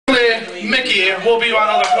Mickey will be on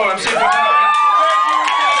other poems. See if we can help you.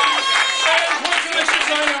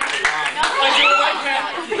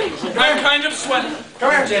 I'm kind of sweating.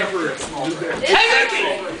 Come here, Jennifer. Hey, Mickey!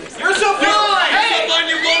 You're so fine! Hey! So fun,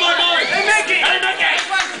 you blow my mind! Hey, Mickey! Hey, Mickey!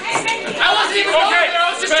 I wasn't even going there. I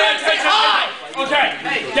was just trying to say hi. Okay.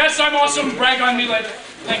 Yes, I'm awesome. Brag on me later.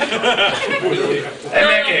 Thank you. Hey,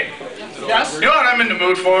 Mickey. Yes? You know what I'm in the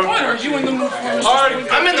mood for? What are you in the mood for, Mr. Swing?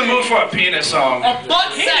 I'm in the mood for a penis song. A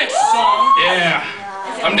butt sex song? Yeah.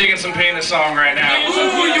 I'm digging some penis song right now. What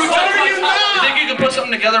are you talking about? You think you could put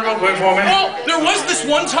something together real quick for me? Well, there was this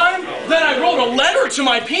one time that I wrote a letter to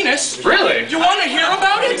my penis. Really? You want to hear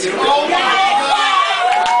about it? Oh, my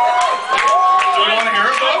God. Do you want to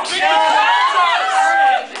hear it, folks?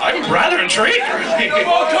 I'm rather intrigued.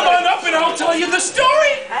 Well, come on up and I'll tell you the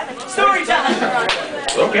story. Story time.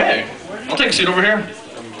 Okay. I'll take a seat over here.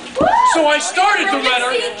 So I started the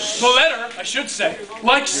letter, I should say,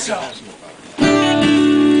 like so.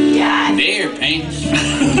 Dear penis,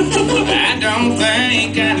 I don't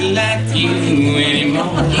think I like you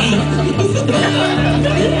anymore.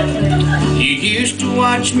 You used to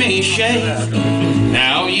watch me shave,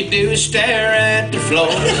 now all you do is stare at the floor.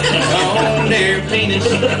 Oh, dear penis,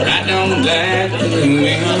 I don't like you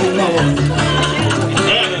anymore.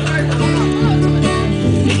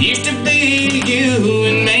 It used to be you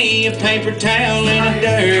and me, a paper towel and a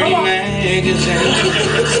dirty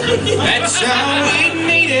magazine. That's all we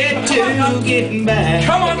needed to get back.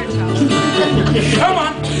 Come on. Come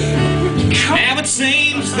on. Now it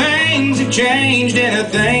seems things have changed, and I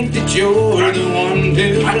think that you're the one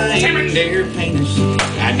to blame, dear penis.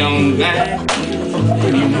 I don't like you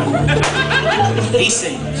anymore. He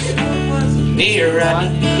sings, dear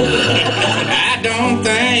Rodney, I don't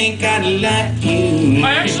think I like you. I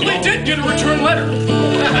actually did get a return letter.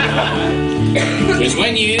 Cause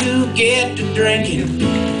when you get to drinking,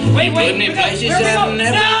 you put me places I've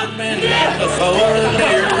never been before,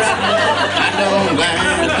 dear Rodney. I don't like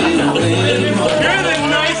you anymore. You're the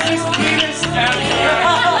nicest penis ever.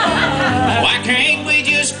 Why can't we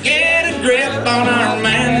just get a grip on our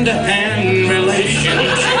man-to-hand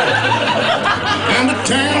relationship? Come to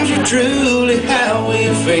terms with truly how we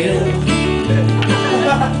feel.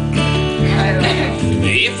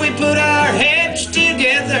 If we put our heads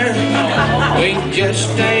together, we just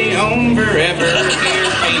stay home forever, dear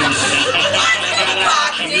penis.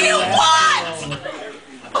 What do you want?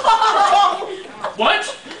 What?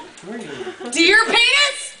 Dear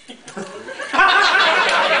penis?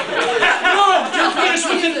 No, your penis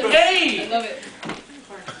with an A. Love it.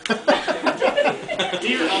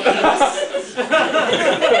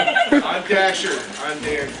 I'm Dasher. I'm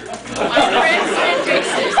Dancer.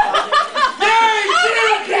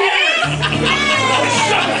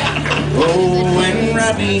 Oh, and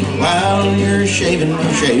Rodney, while you're shaving,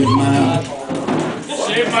 shave my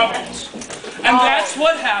Shave my balls. And that's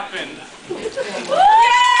what happened.